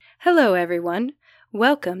Hello, everyone.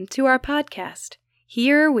 Welcome to our podcast.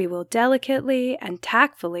 Here we will delicately and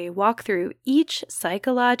tactfully walk through each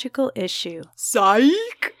psychological issue.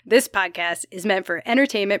 Psych! This podcast is meant for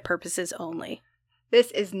entertainment purposes only.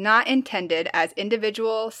 This is not intended as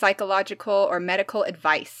individual, psychological, or medical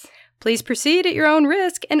advice. Please proceed at your own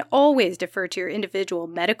risk and always defer to your individual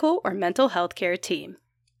medical or mental health care team.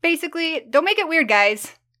 Basically, don't make it weird,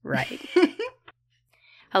 guys. Right.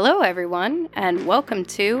 Hello, everyone, and welcome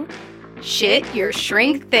to Shit Your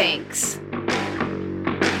Shrink Thinks.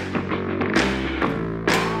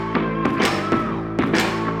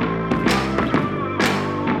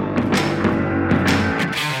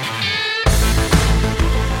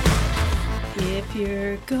 If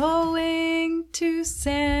you're going to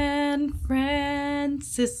San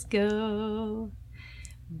Francisco,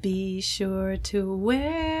 be sure to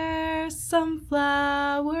wear some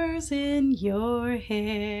flowers in your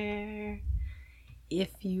hair.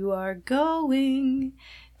 If you are going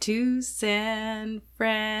to San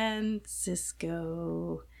Francisco,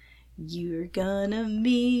 you're gonna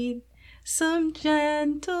meet some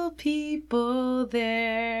gentle people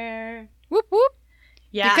there. Whoop, whoop.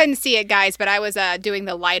 Yeah. You couldn't see it, guys, but I was doing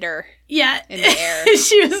the lighter in the air.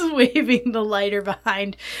 She was waving the lighter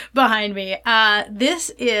behind me.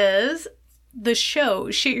 This is the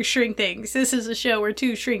show, Shit Your Shrink Things. This is a show where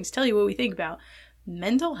two shrinks tell you what we think about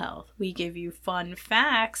mental health. We give you fun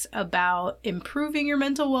facts about improving your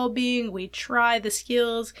mental well-being. We try the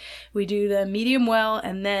skills. We do them medium well,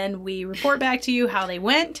 and then we report back to you how they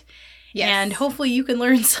went. Yes. And hopefully you can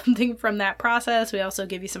learn something from that process. We also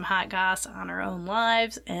give you some hot goss on our own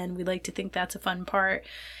lives, and we like to think that's a fun part.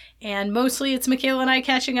 And mostly it's Michaela and I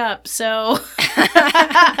catching up, so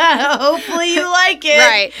hopefully you like it.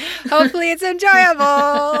 Right. Hopefully it's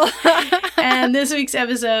enjoyable. And this week's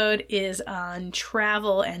episode is on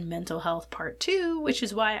travel and mental health part 2, which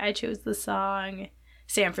is why I chose the song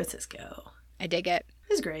San Francisco. I dig it.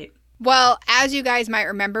 It was great. Well, as you guys might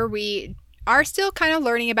remember, we are still kind of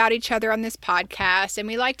learning about each other on this podcast, and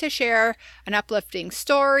we like to share an uplifting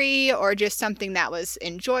story or just something that was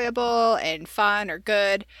enjoyable and fun or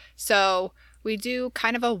good. So we do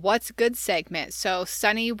kind of a what's good segment. So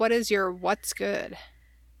Sunny, what is your what's good?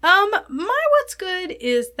 My what's good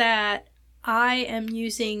is that I am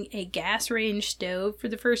using a gas range stove for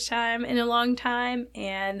the first time in a long time,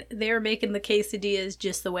 and they're making the quesadillas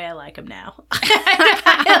just the way I like them now.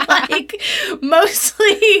 I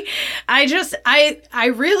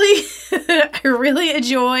really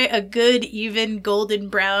enjoy a good, even golden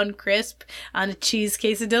brown crisp on a cheese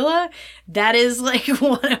quesadilla. That is like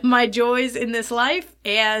one of my joys in this life,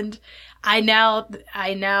 and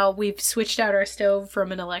we've switched out our stove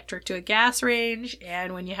from an electric to a gas range,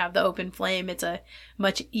 and when you have the open flame, it's a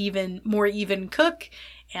much more even cook,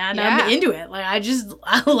 and yeah. I'm into it. Like, I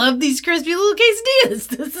love these crispy little quesadillas.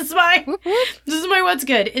 This is my what's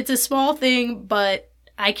good. It's a small thing, but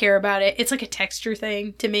I care about it. It's like a texture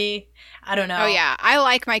thing to me. I don't know. Oh yeah, I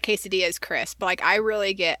like my quesadillas crisp, but like I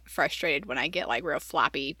really get frustrated when I get like real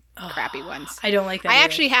floppy, crappy ones. I don't like that. I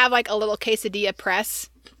actually have like a little quesadilla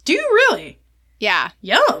press. Do you really? Yeah.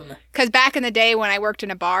 Yum. Because back in the day when I worked in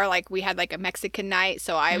a bar, like we had like a Mexican night,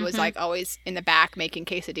 so I was like always in the back making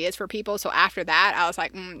quesadillas for people. So after that, I was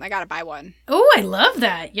like, I gotta buy one. Oh, I love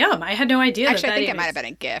that. Yum. I had no idea. Actually, I think it might have been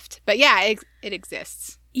a gift, but yeah, it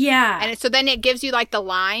exists. Yeah. And so then it gives you like the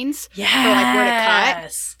lines for like where to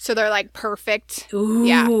cut. So they're like perfect. Ooh.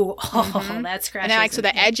 Yeah. Oh, that scratches. And then like so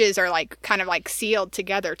the edges are like kind of like sealed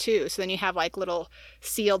together too. So then you have like little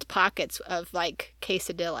sealed pockets of like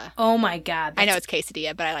quesadilla. Oh my God. I know it's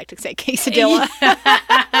quesadilla, but I like to say quesadilla.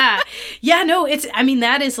 Yeah, no,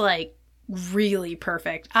 that is like really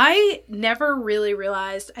perfect. I never really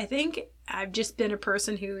realized, I think I've just been a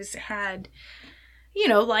person who's had,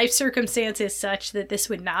 life circumstances such that this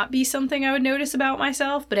would not be something I would notice about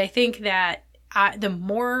myself. But I think that the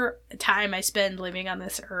more time I spend living on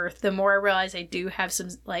this earth, the more I realize I do have some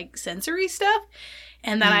like sensory stuff,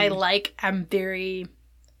 and that I'm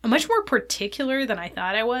much more particular than I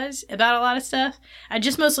thought I was about a lot of stuff. I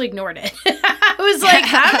just mostly ignored it. I was like,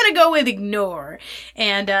 I'm going to go with ignore.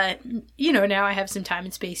 And, now I have some time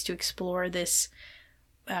and space to explore this,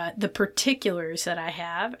 the particulars that I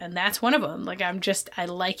have, and that's one of them. Like, I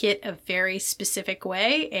like it a very specific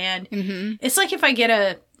way, and it's like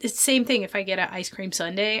it's the same thing. If I get an ice cream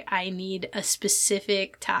sundae, I need a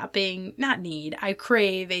specific topping, I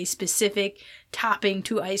crave a specific topping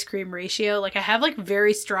to ice cream ratio. Like, I have like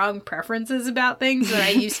very strong preferences about things that I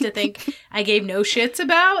used to think I gave no shits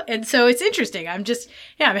about. And so it's interesting. I'm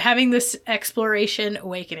having this exploration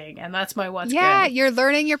awakening, and that's my what's good. Yeah, you're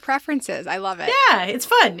learning your preferences. I love it. Yeah, it's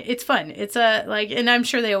fun. It's fun. It's a like, and I'm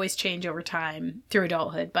sure they always change over time through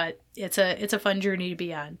adulthood, but it's a fun journey to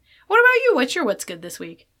be on. What about you? What's your what's good this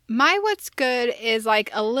week? My what's good is like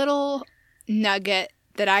a little nugget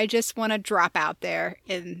that I just want to drop out there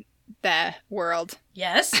in the world.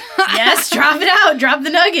 Yes. Yes. Drop it out. Drop the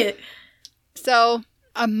nugget. So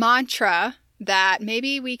a mantra that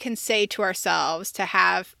maybe we can say to ourselves to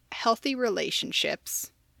have healthy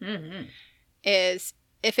relationships is,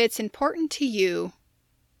 if it's important to you,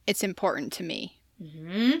 it's important to me.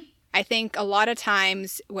 I think a lot of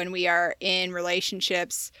times when we are in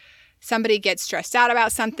relationships, somebody gets stressed out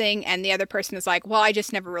about something and the other person is like, well, I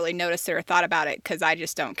just never really noticed it or thought about it because I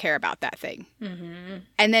just don't care about that thing.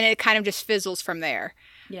 And then it kind of just fizzles from there.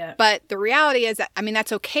 Yeah. But the reality is that, I mean,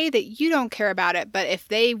 that's okay that you don't care about it, but if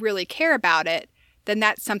they really care about it, then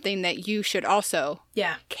that's something that you should also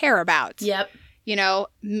care about. Yep. You know,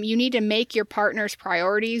 you need to make your partner's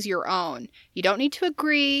priorities your own. You don't need to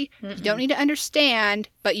agree. You don't need to understand,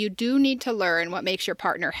 but you do need to learn what makes your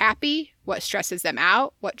partner happy, what stresses them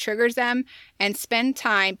out, what triggers them, and spend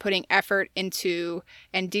time putting effort into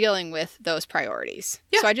and dealing with those priorities.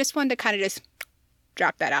 Yeah. So I just wanted to kind of just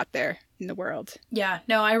drop that out there in the world. Yeah,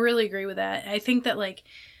 no, I really agree with that. I think that, like,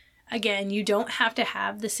 again, you don't have to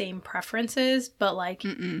have the same preferences, but like...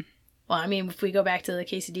 Well, I mean, if we go back to the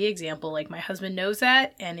quesadilla example, like, my husband knows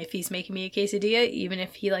that, and if he's making me a quesadilla, even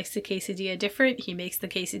if he likes the quesadilla different, he makes the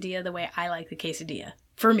quesadilla the way I like the quesadilla.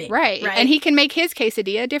 For me. Right. And he can make his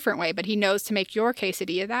quesadilla a different way, but he knows to make your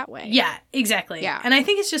quesadilla that way. Yeah, exactly. Yeah. And I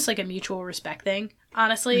think it's just like a mutual respect thing.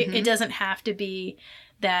 Honestly, it doesn't have to be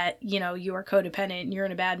that, you know, you are codependent and you're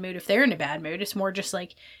in a bad mood if they're in a bad mood. It's more just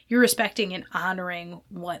like you're respecting and honoring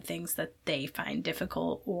what things that they find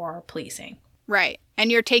difficult or pleasing. Right.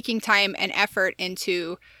 And you're taking time and effort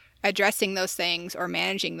into addressing those things or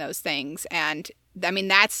managing those things. And I mean,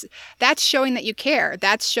 that's showing that you care.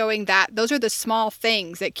 That's showing that those are the small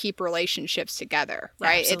things that keep relationships together,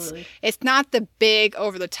 right? Absolutely. It's not the big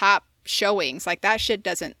over the top showings. Like, that shit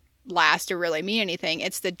doesn't last or really mean anything.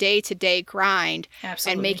 It's the day-to-day grind.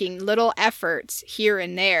 Absolutely. And making little efforts here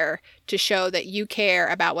and there to show that you care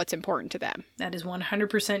about what's important to them. That is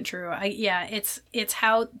 100% true.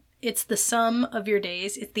 It's the sum of your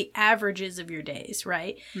days. It's the averages of your days,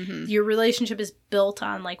 right? Your relationship is built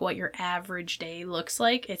on like what your average day looks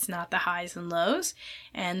like. It's not the highs and lows.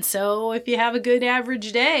 And so if you have a good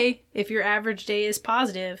average day, if your average day is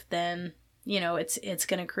positive, then, you know, it's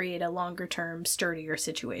going to create a longer term, sturdier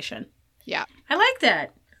situation. Yeah. I like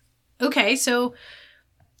that. Okay, so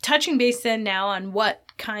touching base then now on what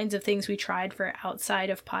kinds of things we tried for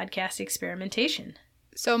outside of podcast experimentation.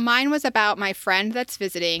 So mine was about my friend that's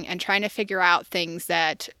visiting and trying to figure out things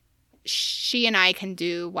that she and I can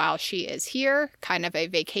do while she is here, kind of a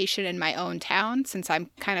vacation in my own town, since I'm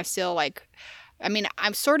kind of still like, I mean,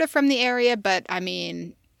 I'm sort of from the area, but I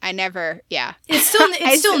mean, It's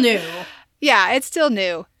still new. Yeah, it's still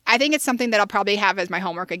new. I think it's something that I'll probably have as my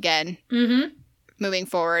homework again moving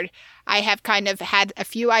forward. I have kind of had a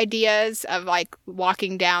few ideas of like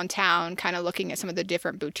walking downtown, kind of looking at some of the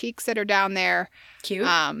different boutiques that are down there. Cute.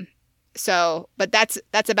 But that's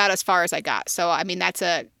about as far as I got. So, I mean, that's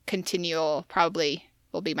a continual, probably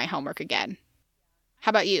will be my homework again. How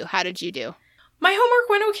about you? How did you do? My homework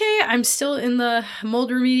went okay. I'm still in the mold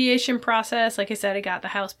remediation process. Like I said, I got the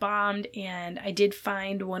house bombed and I did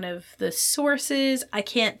find one of the sources. I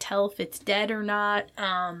can't tell if it's dead or not.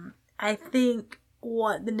 I think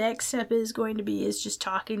what the next step is going to be is just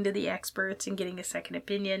talking to the experts and getting a second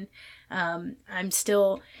opinion. I'm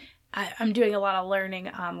doing a lot of learning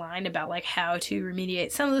online about like how to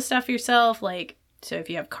remediate some of the stuff yourself. Like, so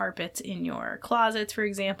if you have carpets in your closets, for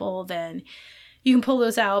example, then you can pull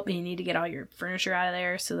those out, but you need to get all your furniture out of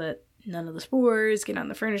there so that none of the spores get on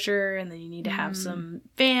the furniture. And then you need to have some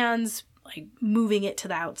fans, like moving it to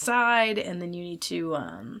the outside. And then you need to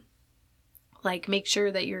like make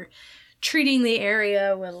sure that you're treating the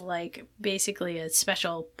area with like basically a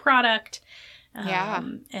special product.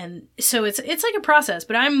 And so it's like a process,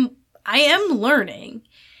 but I am learning,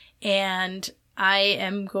 and I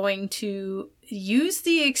am going to use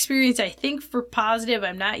the experience, I think, for positive.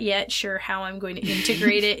 I'm not yet sure how I'm going to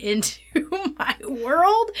integrate it into my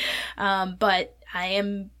world. But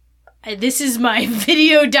this is my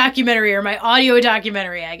video documentary or my audio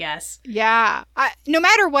documentary, I guess. Yeah. No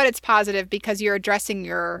matter what, it's positive because you're addressing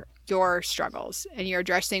your struggles and you're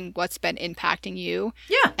addressing what's been impacting you.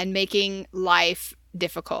 Yeah. And making life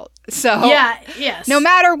difficult. So Yeah, yes. no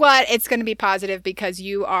matter what, it's going to be positive because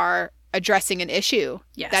you are addressing an issue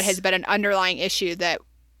Yes. that has been an underlying issue that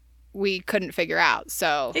we couldn't figure out.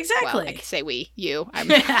 So Exactly. well, I can say we, you. I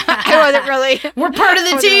wasn't really. We're part of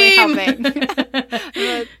the team.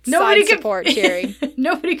 Really Nobody could support cheering.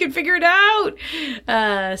 Nobody could figure it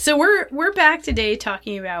out. So we're back today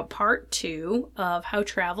talking about part 2 of how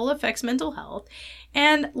travel affects mental health.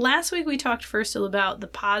 And last week we talked first about the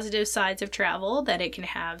positive sides of travel, that it can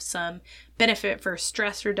have some benefit for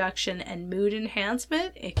stress reduction and mood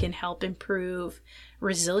enhancement. It can help improve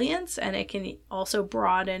resilience, and it can also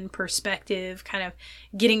broaden perspective, kind of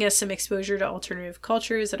getting us some exposure to alternative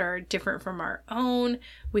cultures that are different from our own.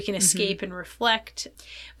 We can escape and reflect.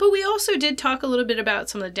 But we also did talk a little bit about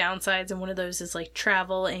some of the downsides, and one of those is like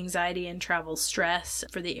travel anxiety and travel stress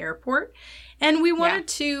for the airport. And we wanted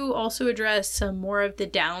to also address some more of the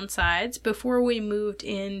downsides before we moved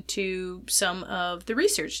into some of the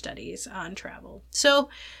research studies on travel. So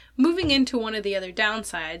moving into one of the other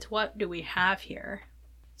downsides, what do we have here?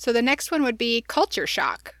 So the next one would be culture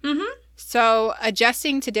shock. Mm-hmm. So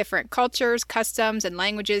adjusting to different cultures, customs, and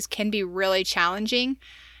languages can be really challenging.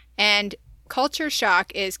 And culture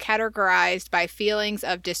shock is categorized by feelings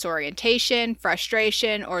of disorientation,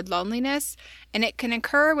 frustration, or loneliness, and it can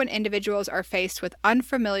occur when individuals are faced with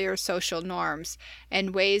unfamiliar social norms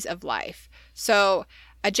and ways of life. So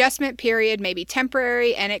adjustment period may be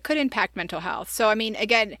temporary, and it could impact mental health. So, I mean,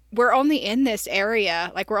 again, we're only in this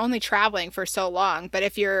area, like we're only traveling for so long, but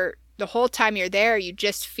if the whole time you're there, you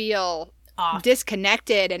just feel Off.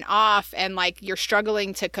 disconnected and off, and like you're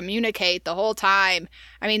struggling to communicate the whole time.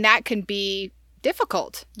 I mean, that can be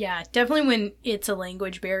difficult. Yeah, definitely when it's a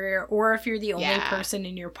language barrier, or if you're the only Yeah. person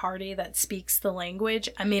in your party that speaks the language.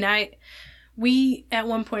 I mean, we at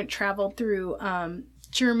one point traveled through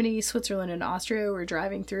Germany, Switzerland, and Austria. We're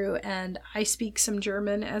driving through, and I speak some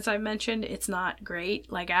German, as I mentioned. It's not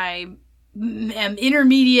great. Like, I am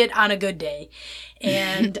intermediate on a good day.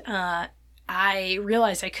 And I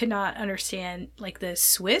realized I could not understand, like, the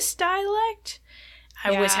Swiss dialect.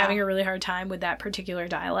 I was having a really hard time with that particular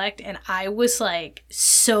dialect, and I was, like,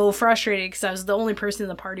 so frustrated because I was the only person in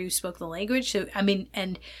the party who spoke the language. So, I mean,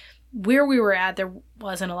 and where we were at, there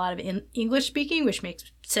wasn't a lot of English speaking, which makes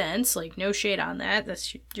sense. Like, no shade on that.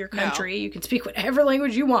 That's your country. No. You can speak whatever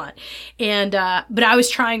language you want. And but I was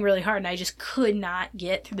trying really hard, and I just could not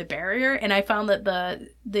get through the barrier. And I found that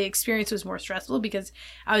the experience was more stressful because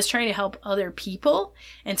I was trying to help other people,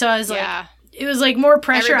 and so I was like, it was like more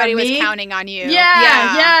pressure on me. Everybody was counting on you.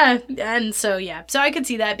 Yeah. And so, so I could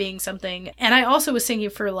see that being something. And I also was thinking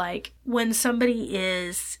for, like, when somebody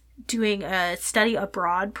is doing a study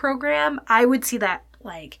abroad program, I would see that,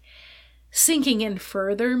 like, sinking in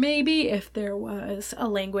further. Maybe if there was a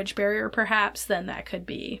language barrier, perhaps, then that could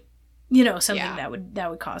be, something that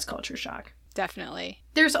would cause culture shock. Definitely.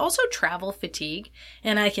 There's also travel fatigue,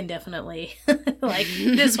 and I can definitely, like,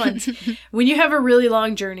 this one's, when you have a really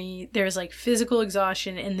long journey, there's, like, physical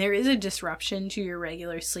exhaustion, and there is a disruption to your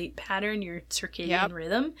regular sleep pattern, your circadian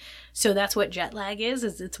rhythm. So that's what jet lag is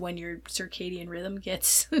it's when your circadian rhythm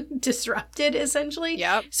gets disrupted, essentially.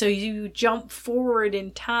 Yep. So you jump forward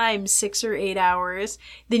in time 6 or 8 hours,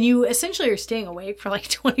 then you essentially are staying awake for, like,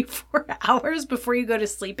 24 hours before you go to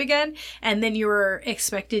sleep again, and then you're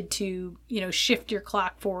expected to, shift your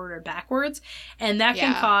clock forward or backwards, and that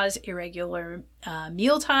can cause irregular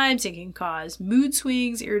meal times. It can cause mood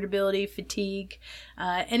swings, irritability, fatigue,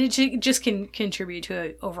 and it just can contribute to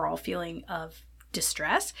an overall feeling of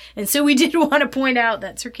distress. And so we did want to point out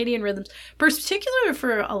that circadian rhythms, particularly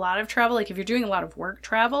for a lot of travel, like if you're doing a lot of work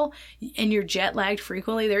travel and you're jet lagged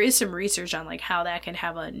frequently, there is some research on, like, how that can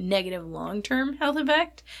have a negative long-term health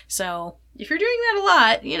effect. So if you're doing that a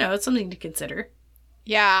lot, it's something to consider.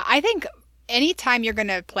 Yeah, I think anytime you're going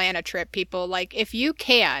to plan a trip, people, like, if you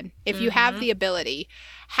have the ability,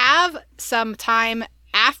 have some time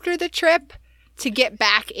after the trip to get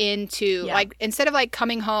back into, like, instead of, like,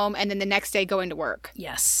 coming home and then the next day going to work.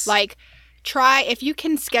 Yes. Like, try, if you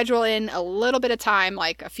can schedule in a little bit of time,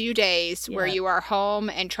 like a few days where you are home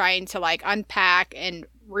and trying to, like, unpack and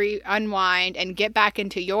unwind and get back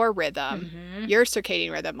into your rhythm, your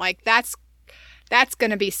circadian rhythm, like, that's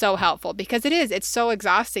going to be so helpful because it's so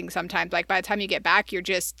exhausting sometimes. Like, by the time you get back, you're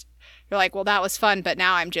like, well, that was fun, but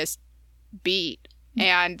now I'm just beat.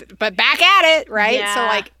 But back at it, right? Yeah. So,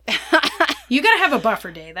 like, you got to have a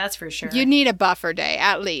buffer day, that's for sure. You need a buffer day,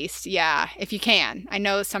 at least. Yeah, if you can. I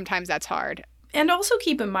know sometimes that's hard. And also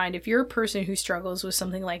keep in mind, if you're a person who struggles with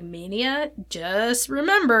something like mania, just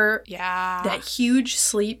remember that huge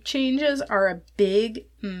sleep changes are a big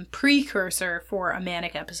precursor for a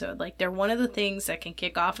manic episode. Like, they're one of the things that can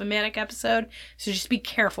kick off a manic episode. So just be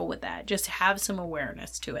careful with that. Just have some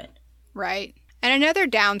awareness to it. Right. And another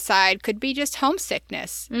downside could be just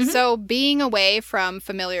homesickness. So being away from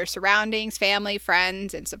familiar surroundings, family,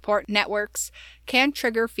 friends, and support networks can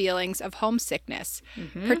trigger feelings of homesickness,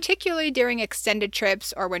 particularly during extended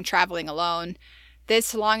trips or when traveling alone.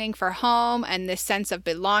 This longing for home and this sense of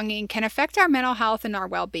belonging can affect our mental health and our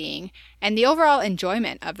well-being and the overall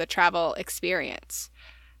enjoyment of the travel experience.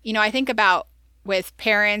 You know, I think about with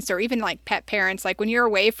parents or even like pet parents, like when you're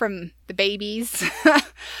away from the babies,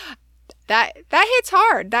 that hits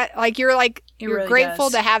hard. That you're really grateful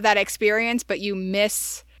does. to have that experience, but you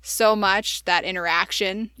miss so much that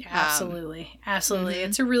interaction. Absolutely.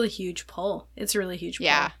 It's a really huge pull.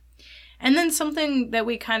 Yeah. And then something that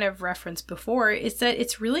we kind of referenced before is that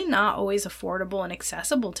it's really not always affordable and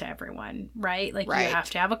accessible to everyone, right? Like, you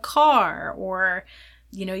have to have a car, or,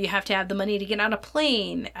 you know, you have to have the money to get on a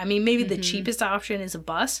plane. I mean, maybe the cheapest option is a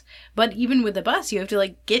bus, but even with the bus, you have to,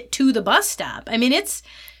 like, get to the bus stop. I mean, it's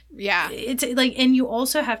like, and you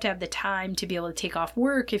also have to have the time to be able to take off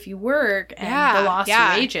work if you work, and the lost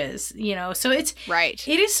wages, you know. So it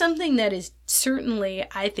is something that is certainly,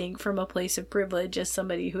 I think, from a place of privilege, as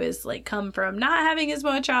somebody who has like come from not having as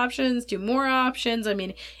much options to more options. I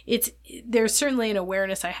mean, there's certainly an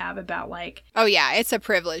awareness I have about like, oh yeah, it's a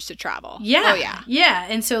privilege to travel. Yeah.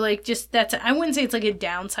 And so like, just I wouldn't say it's like a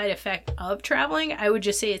downside effect of traveling. I would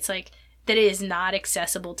just say it's like, that it is not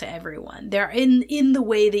accessible to everyone. They're in the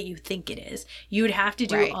way that you think it is. You would have to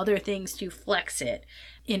do other things to flex it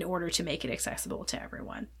in order to make it accessible to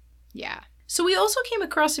everyone. Yeah. So we also came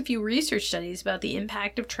across a few research studies about the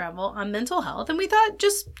impact of travel on mental health, and we thought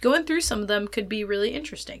just going through some of them could be really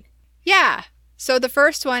interesting. Yeah. So the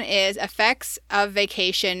first one is effects of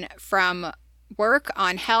vacation from work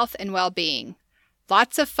on health and well-being.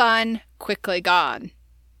 Lots of fun, quickly gone.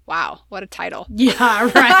 Wow, what a title.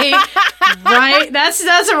 Yeah, right. Right. That's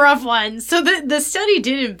a rough one. So the study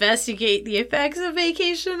did investigate the effects of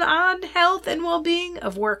vacation on health and well-being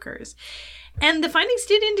of workers. And the findings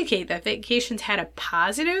did indicate that vacations had a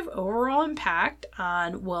positive overall impact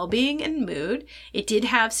on well-being and mood. It did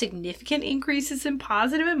have significant increases in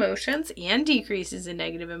positive emotions and decreases in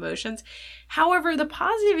negative emotions. However, the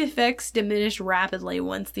positive effects diminished rapidly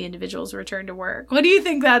once the individuals returned to work. What do you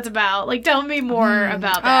think that's about? Like, tell me more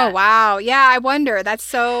about that. Oh, wow. Yeah, I wonder. That's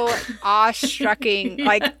so awe-striking.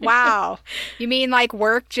 Like, wow. You mean like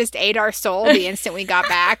work just ate our soul the instant we got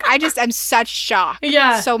back? I'm such shock.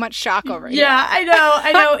 Yeah. So much shock over here. Yeah, I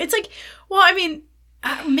know. It's like, well, I mean,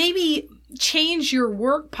 maybe change your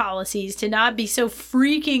work policies to not be so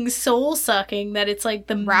freaking soul-sucking that it's like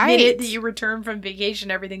the minute that you return from vacation,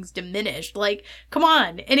 everything's diminished. Like, come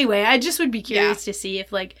on. Anyway, I just would be curious to see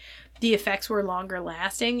if, like, the effects were longer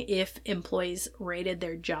lasting, if employees rated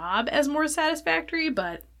their job as more satisfactory,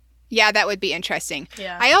 but... Yeah, that would be interesting.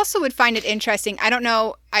 Yeah. I also would find it interesting. I don't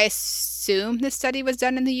know. I assume this study was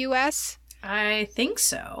done in the U.S.? I think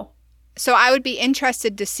so. So I would be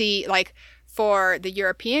interested to see, like, for the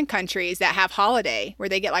European countries that have holiday, where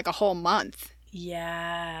they get like a whole month.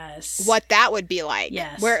 Yes. What that would be like.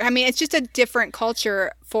 Yes. Where, I mean, it's just a different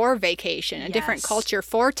culture for vacation, a different culture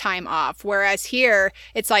for time off. Whereas here,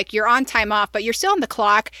 it's like you're on time off, but you're still on the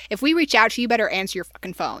clock. If we reach out to you, you better answer your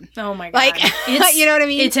fucking phone. Oh my God. Like, you know what I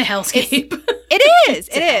mean? It's a hellscape.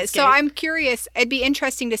 It is. So I'm curious. It'd be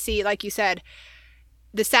interesting to see, like you said,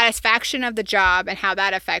 the satisfaction of the job and how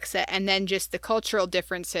that affects it, and then just the cultural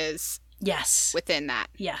differences within that.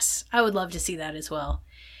 Yes. I would love to see that as well.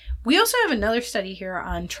 We also have another study here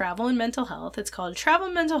on travel and mental health. It's called Travel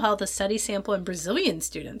and Mental Health, a study sample in Brazilian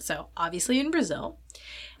students. So obviously in Brazil.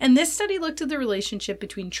 And this study looked at the relationship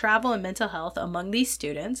between travel and mental health among these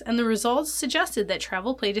students, and the results suggested that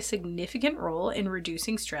travel played a significant role in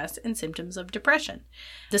reducing stress and symptoms of depression.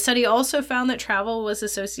 The study also found that travel was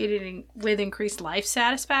associated with increased life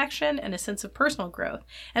satisfaction and a sense of personal growth.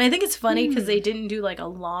 And I think it's funny because they didn't do like a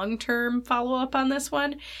long-term follow-up on this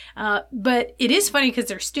one. But it is funny because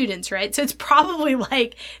they're students, right? So it's probably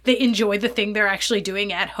like they enjoy the thing they're actually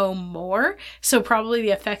doing at home more. So probably the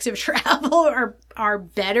effects of travel are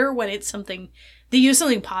better when it's something, they use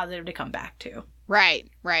something positive to come back to. Right.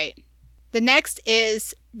 The next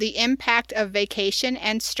is the impact of vacation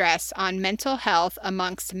and stress on mental health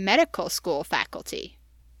amongst medical school faculty.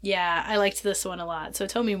 Yeah, I liked this one a lot. So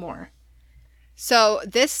tell me more. So,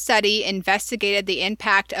 this study investigated the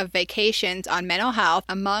impact of vacations on mental health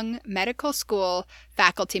among medical school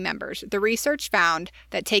faculty members. The research found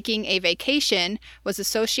that taking a vacation was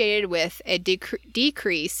associated with a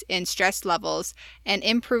decrease in stress levels and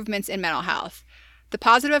improvements in mental health. The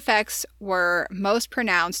positive effects were most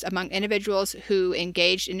pronounced among individuals who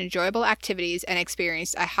engaged in enjoyable activities and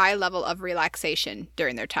experienced a high level of relaxation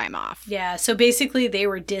during their time off. Yeah, so basically they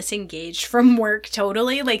were disengaged from work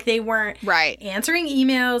totally. Like they weren't answering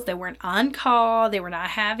emails, they weren't on call, they were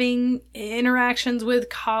not having interactions with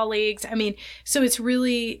colleagues. I mean, so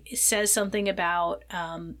it says something about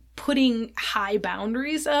putting high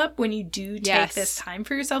boundaries up when you do take this time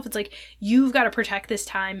for yourself. It's like you've got to protect this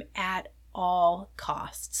time at all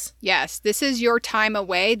costs. Yes, this is your time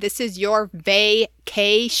away. This is your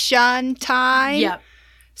vacation time. Yep.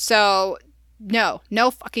 So, no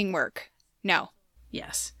fucking work. No.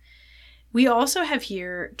 Yes. We also have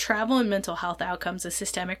here travel and mental health outcomes, a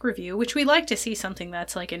systemic review, which we like to see something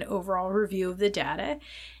that's like an overall review of the data.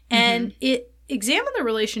 And it examined the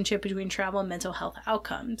relationship between travel and mental health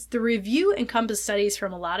outcomes. The review encompassed studies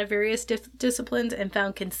from a lot of various disciplines and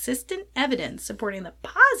found consistent evidence supporting the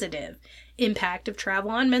positive impact of travel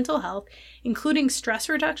on mental health, including stress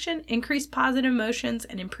reduction, increased positive emotions,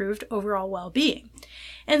 and improved overall well-being.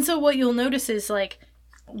 And so what you'll notice is, like,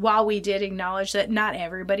 while we did acknowledge that not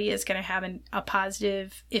everybody is going to have a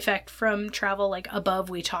positive effect from travel, like above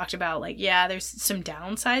we talked about, like, yeah, there's some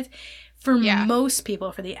downsides. For most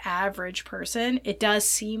people, for the average person, it does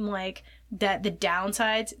seem like that the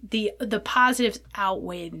downsides, the positives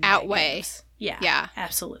outweigh the negatives. Yeah,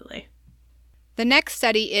 absolutely. The next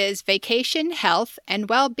study is Vacation, Health, and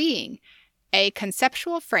Well-Being, a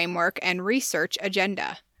Conceptual Framework and Research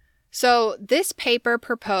Agenda. So this paper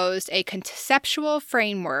proposed a conceptual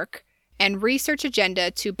framework and research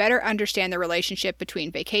agenda to better understand the relationship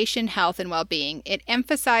between vacation, health, and well-being. It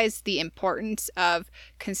emphasized the importance of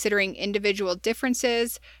considering individual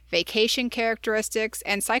differences, vacation characteristics,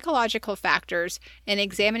 and psychological factors in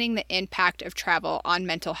examining the impact of travel on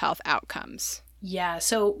mental health outcomes. Yeah,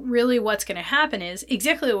 so really what's going to happen is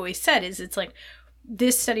exactly what we said is it's like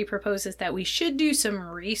this study proposes that we should do some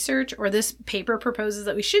research, or this paper proposes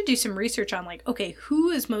that we should do some research on, like, okay, who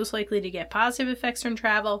is most likely to get positive effects from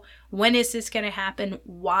travel? When is this going to happen?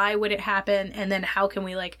 Why would it happen? And then how can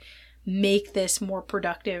we, like, make this more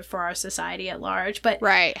productive for our society at large? But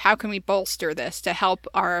right, how can we bolster this to help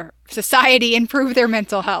our society improve their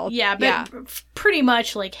mental health? Yeah, but pretty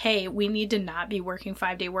much like, hey, we need to not be working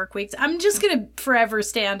 5-day work weeks. I'm just gonna forever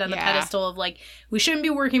stand on the pedestal of, like, we shouldn't be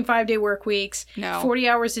working 5-day work weeks. No, 40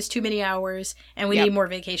 hours is too many hours, and we need more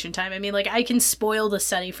vacation time. I mean, like, I can spoil the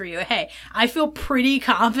study for you. Hey, I feel pretty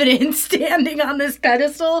confident standing on this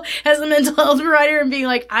pedestal as a mental health provider and being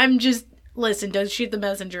like, listen, don't shoot the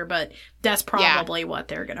messenger, but that's probably what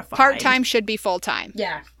they're going to find. Part-time should be full-time.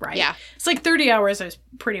 Yeah, right. Yeah. It's like 30 hours is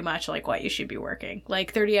pretty much like what you should be working.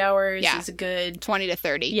 Like 30 hours is a good... 20 to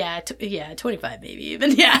 30. Yeah, 25 maybe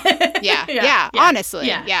even. Yeah. Yeah, honestly.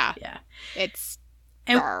 Yeah. It's...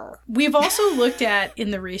 And we've also looked at,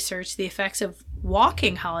 in the research, the effects of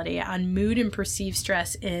walking holiday on mood and perceived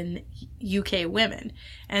stress in UK women.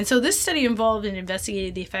 And so this study involved and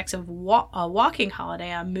investigated the effects of a walking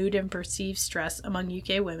holiday on mood and perceived stress among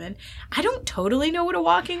UK women. I don't totally know what a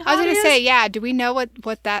walking holiday is. I was going to say, do we know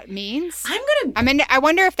what that means? I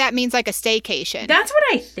wonder if that means like a staycation. That's what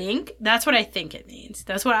I think. That's what I think it means.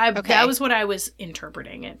 That was what I was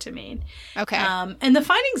interpreting it to mean. Okay. And the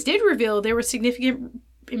findings did reveal there were significant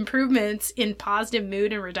improvements in positive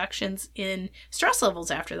mood and reductions in stress levels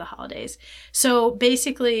after the holidays. So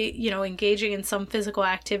basically, engaging in some physical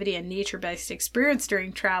activity and nature-based experience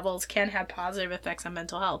during travels can have positive effects on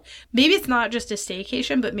mental health. Maybe it's not just a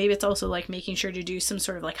staycation, but maybe it's also like making sure to do some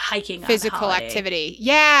sort of like hiking physical on the holiday. Activity.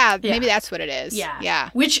 Yeah, maybe that's what it is.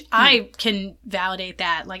 Yeah. Which I can validate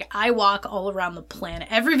that. Like, I walk all around the planet.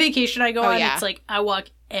 Every vacation I go on, it's like I walk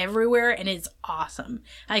everywhere and it's awesome.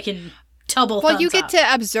 I can tell both Well, you get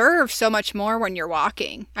to observe so much more when you're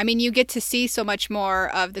walking. I mean, you get to see so much more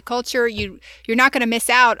of the culture. You're not going to miss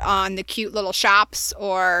out on the cute little shops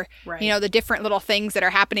or, the different little things that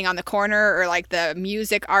are happening on the corner, or like the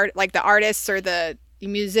music art, like the artists or the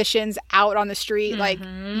musicians out on the street. Like,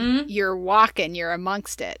 you're walking, you're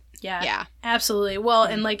amongst it. Yeah, absolutely. Well,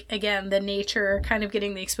 and like, again, the nature, kind of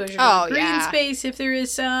getting the exposure to the green space if there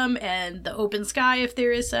is some, and the open sky if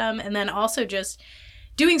there is some, and then also just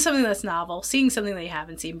doing something that's novel, seeing something that you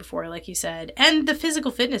haven't seen before, like you said, and the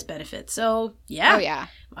physical fitness benefits. So, yeah. Oh, yeah.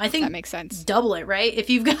 I think that makes sense. Double it, right? If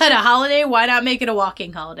you've got a holiday, why not make it a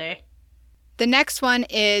walking holiday? The next one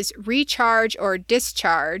is recharge or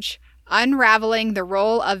discharge, unraveling the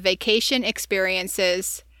role of vacation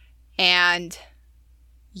experiences and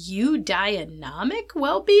Eudynamic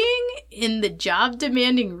well-being in the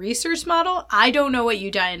job-demanding resource model. I don't know what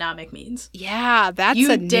eudynamic means. yeah, that's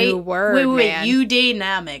a new word, man.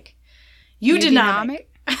 Eudynamic. Eudynamic.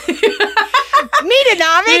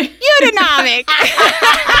 Metadynamic. Eudynamic.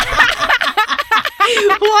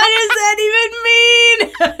 What does that even mean?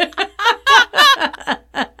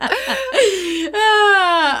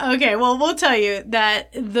 Okay, well, we'll tell you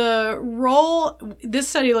that this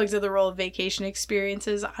study looks at the role of vacation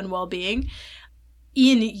experiences on well-being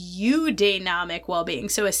in eudynamic well-being,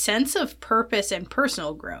 so a sense of purpose and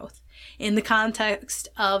personal growth in the context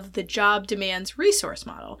of the job demands resource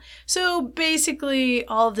model. So basically,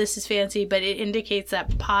 all of this is fancy, but it indicates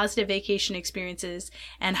that positive vacation experiences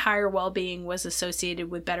and higher well-being was associated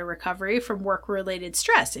with better recovery from work-related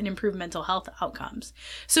stress and improved mental health outcomes.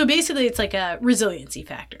 So basically, it's like a resiliency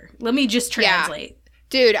factor. Let me just translate.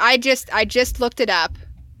 Dude, I just looked it up,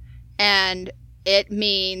 and it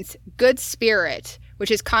means good spirit, which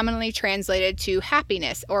is commonly translated to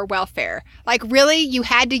happiness or welfare. Like, really? You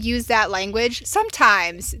had to use that language?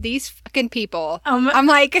 Sometimes these fucking people. I'm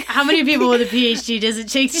like, how many people with a PhD does it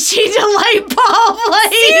take to change a light bulb?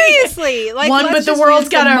 Like, seriously. Like, one, but the world's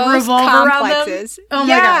got to revolve around them. Oh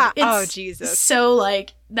my God. Oh, Jesus. So,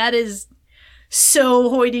 like, that is so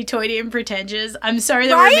hoity-toity and pretentious. I'm sorry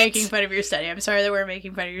that we're making fun of your study.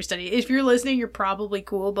 If you're listening, you're probably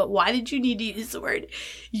cool, but why did you need to use the word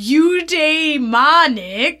eudemonic?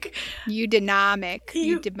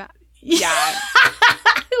 Yeah.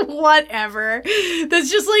 Whatever. That's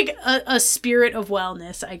just like a spirit of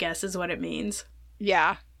wellness, I guess, is what it means.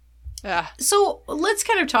 Yeah. So let's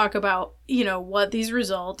kind of talk about, what these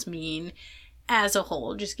results mean as a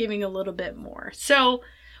whole, just giving a little bit more. So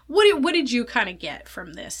what did you kind of get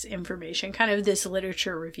from this information, kind of this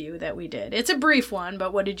literature review that we did? It's a brief one,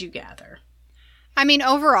 but what did you gather? I mean,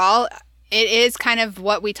 overall, it is kind of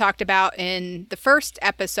what we talked about in the first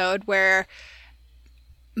episode, where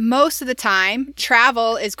most of the time,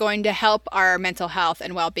 travel is going to help our mental health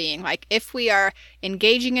and well-being. Like, if we are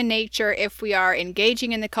engaging in nature, if we are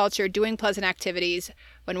engaging in the culture, doing pleasant activities,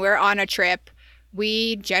 when we're on a trip,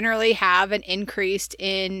 we generally have an increase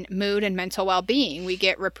in mood and mental well-being. We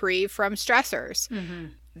get reprieve from stressors. Mm-hmm.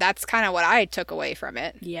 That's kind of what I took away from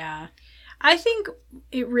it. Yeah. I think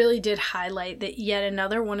it really did highlight that yet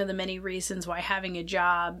another one of the many reasons why having a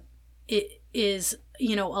job is,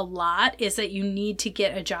 a lot, is that you need to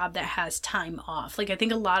get a job that has time off. Like, I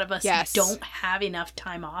think a lot of us don't have enough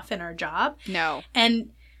time off in our job. No.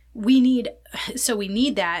 And we need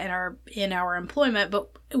that in our employment, but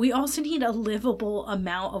we also need a livable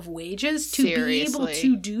amount of wages to be able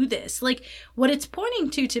to do this. Like, what it's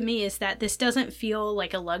pointing to me is that this doesn't feel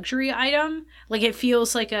like a luxury item. Like, it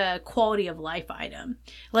feels like a quality of life item.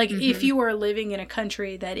 Like, if you are living in a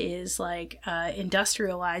country that is like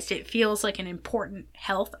industrialized, it feels like an important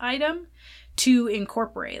health item to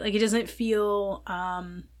incorporate. Like, it doesn't feel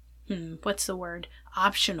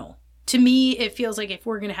optional. To me, it feels like if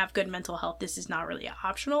we're going to have good mental health, this is not really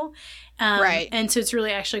optional. Right. And so it's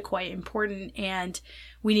really actually quite important. And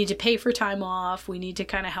we need to pay for time off. We need to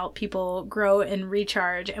kind of help people grow and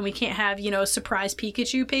recharge. And we can't have, surprise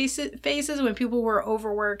Pikachu faces when people who are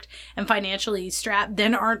overworked and financially strapped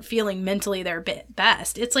then aren't feeling mentally their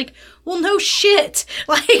best. It's like, well, no shit.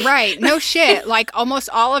 Like, right. No shit. Like, almost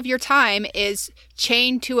all of your time is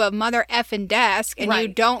chained to a mother effing desk, and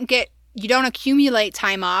you don't accumulate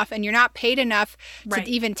time off, and you're not paid enough to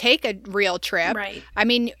even take a real trip. Right. I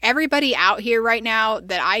mean, everybody out here right now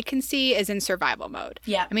that I can see is in survival mode.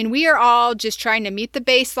 Yeah. I mean, we are all just trying to meet the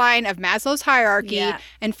baseline of Maslow's hierarchy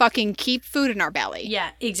and fucking keep food in our belly. Yeah,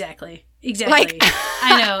 exactly. Like,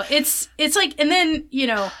 I know. It's like, and then,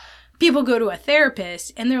 people go to a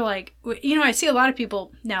therapist and they're like, I see a lot of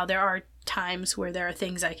people now, there are times where there are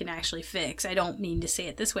things I can actually fix. I don't mean to say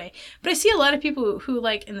it this way, but I see a lot of people who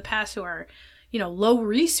like in the past who are, low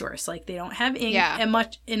resource, like they don't have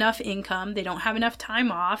enough income. They don't have enough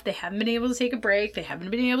time off. They haven't been able to take a break. They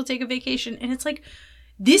haven't been able to take a vacation. And it's like,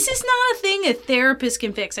 this is not a thing a therapist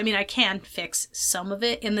can fix. I mean, I can fix some of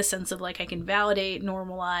it in the sense of like I can validate,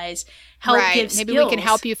 normalize, help give skills. Maybe we can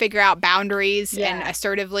help you figure out boundaries and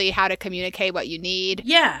assertively how to communicate what you need.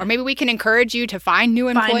 Yeah. Or maybe we can encourage you to find new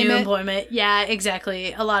employment. Yeah,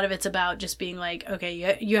 exactly. A lot of it's about just being like,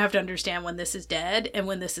 okay, you have to understand when this is dead and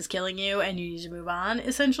when this is killing you and you need to move on,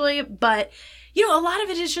 essentially. But a lot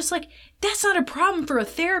of it is just like, that's not a problem for a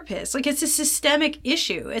therapist. Like, it's a systemic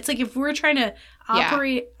issue. It's like if we're trying to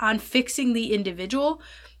operate on fixing the individual,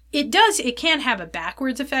 it can have a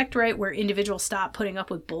backwards effect, right? Where individuals stop putting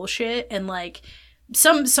up with bullshit and like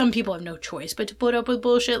some people have no choice but to put up with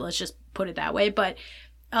bullshit. Let's just put it that way. But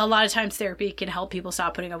a lot of times therapy can help people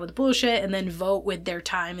stop putting up with bullshit and then vote with their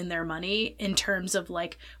time and their money in terms of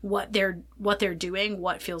like what they're doing,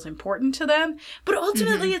 what feels important to them. But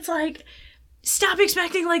ultimately it's like, stop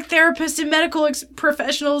expecting like therapists and medical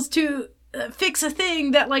professionals to fix a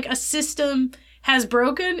thing that like a system has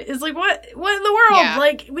broken. Is like, what in the world? Yeah.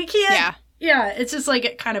 Like, we can't. Yeah, it's just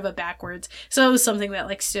like kind of a backwards. So it was something that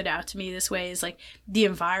like stood out to me this way, is like the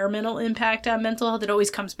environmental impact on mental health. It always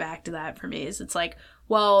comes back to that for me. Is it's like,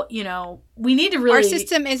 well, you know, we need to really... Our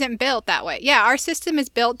system isn't built that way. Yeah, our system is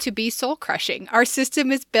built to be soul crushing. Our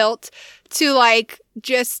system is built to like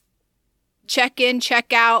just check in,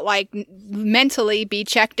 check out, like mentally be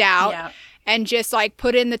checked out. Yeah. And just like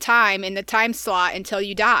put in the time slot until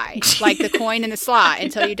you die. Like the coin in the slot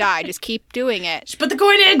until you die. Just keep doing it. Just put the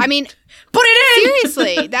coin in. I mean, put it in.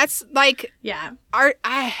 Seriously, that's like, yeah.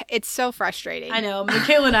 It's so frustrating. I know.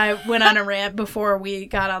 Michaela and I went on a rant before we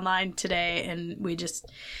got online today, and we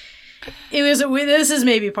just, this is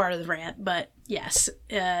maybe part of the rant, but yes.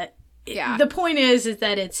 Yeah. The point is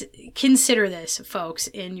that it's, consider this, folks,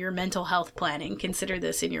 in your mental health planning. Consider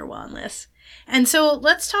this in your wellness. And so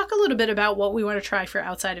let's talk a little bit about what we want to try for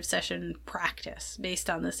outside of session practice based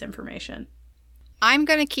on this information. I'm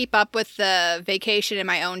going to keep up with the vacation in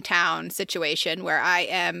my own town situation where I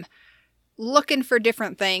am looking for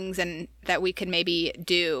different things and that we can maybe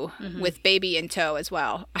do with baby in tow as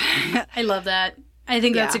well. I love that. I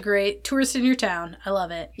think that's a great tourist in your town. I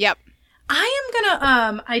love it. Yep. I am going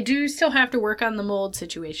to, I do still have to work on the mold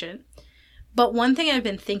situation. But one thing I've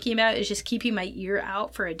been thinking about is just keeping my ear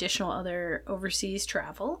out for additional other overseas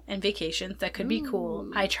travel and vacations that could be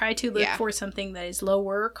cool. I try to look for something that is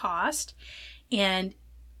lower cost and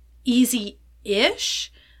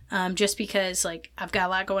easy-ish, just because like I've got a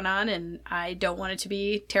lot going on and I don't want it to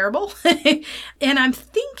be terrible. And I'm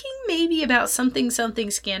thinking maybe about something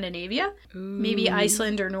Scandinavia, maybe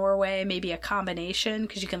Iceland or Norway, maybe a combination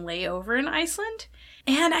because you can lay over in Iceland.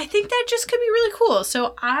 And I think that just could be really cool.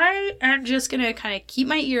 So I am just going to kind of keep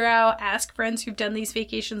my ear out, ask friends who've done these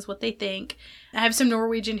vacations what they think. I have some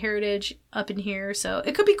Norwegian heritage up in here, so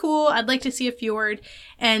it could be cool. I'd like to see a fjord.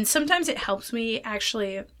 And sometimes it helps me,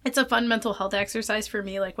 actually. It's a fun mental health exercise for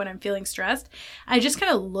me, like when I'm feeling stressed. I just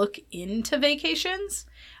kind of look into vacations.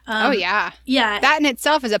 Yeah. That in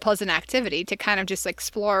itself is a pleasant activity to kind of just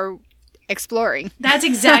exploring. That's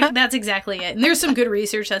exactly it. And there's some good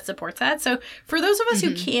research that supports that. So for those of us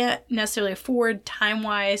who can't necessarily afford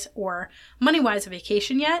time-wise or money-wise a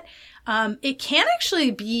vacation yet, it can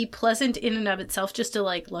actually be pleasant in and of itself just to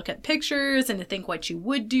like look at pictures and to think what you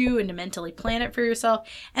would do and to mentally plan it for yourself.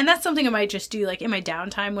 And that's something I might just do like in my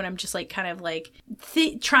downtime when I'm just like kind of like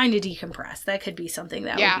trying to decompress. That could be something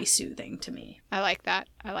that would be soothing to me. I like that.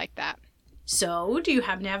 So do you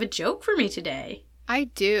happen to have a joke for me today? I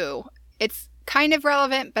do. It's kind of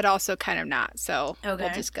relevant, but also kind of not. So we'll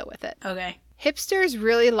just go with it. Okay. Hipsters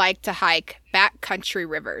really like to hike backcountry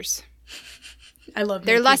rivers. I love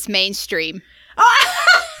They're less mainstream.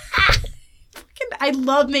 I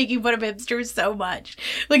love making fun of hipsters so much.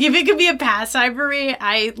 Like, if it could be a pastime for me,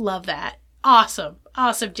 I love that. Awesome.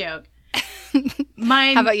 Awesome joke.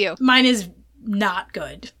 Mine. How about you? Mine is not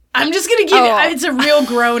good. I'm just going to give it. It's a real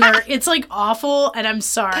groaner. It's like awful, and I'm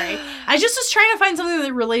sorry. I just was trying to find something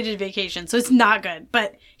that related to vacation, so it's not good.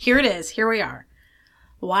 But here it is. Here we are.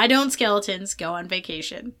 Why don't skeletons go on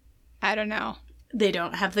vacation? I don't know. They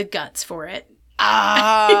don't have the guts for it.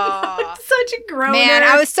 Oh. Such a groaner. Man,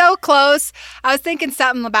 I was so close. I was thinking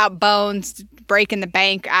something about bones, breaking the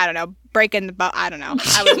bank. I don't know. Breaking the bone. I don't know.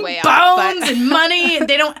 I was way off. Bones and money.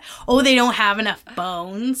 They don't have enough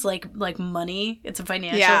bones. Like money. It's a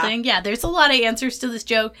financial thing. Yeah, there's a lot of answers to this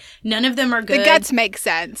joke. None of them are good. The guts make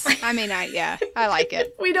sense. I mean, I like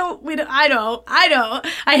it. I don't.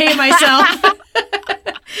 I hate myself.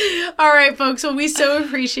 All right, folks. Well, we so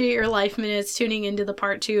appreciate your Life Minutes tuning into the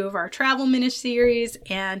part 2 of our Travel Minutes series.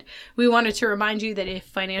 And we wanted to remind you that if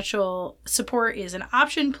financial support is an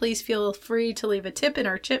option, please feel free to leave a tip in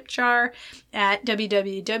our tip jar at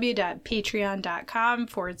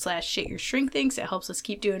www.patreon.com/shityourshrinkthings. It helps us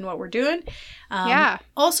keep doing what we're doing.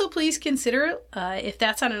 Also, please consider, if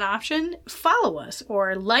that's not an option, follow us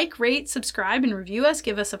or like, rate, subscribe, and review us.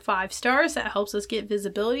 Give us a 5 stars. That helps us get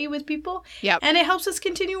visibility with people. Yep. And it helps us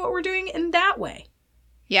continue what we're doing in that way.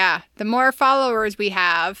 Yeah. The more followers we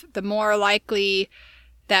have, the more likely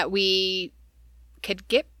that we could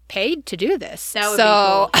get paid to do this. That would be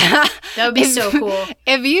cool. That would be so cool.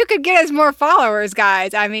 If you could get us more followers,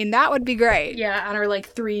 guys, I mean, that would be great. Yeah, on our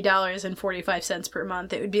like $3.45 per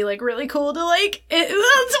month, it would be like really cool to like, it's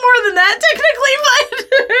more than that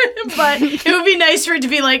technically, but it would be nice for it to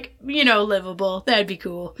be like, you know, livable. That'd be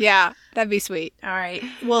cool. Yeah, that'd be sweet. All right.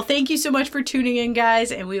 Well, thank you so much for tuning in,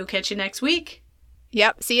 guys, and we will catch you next week.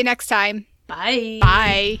 Yep. See you next time. Bye.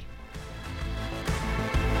 Bye.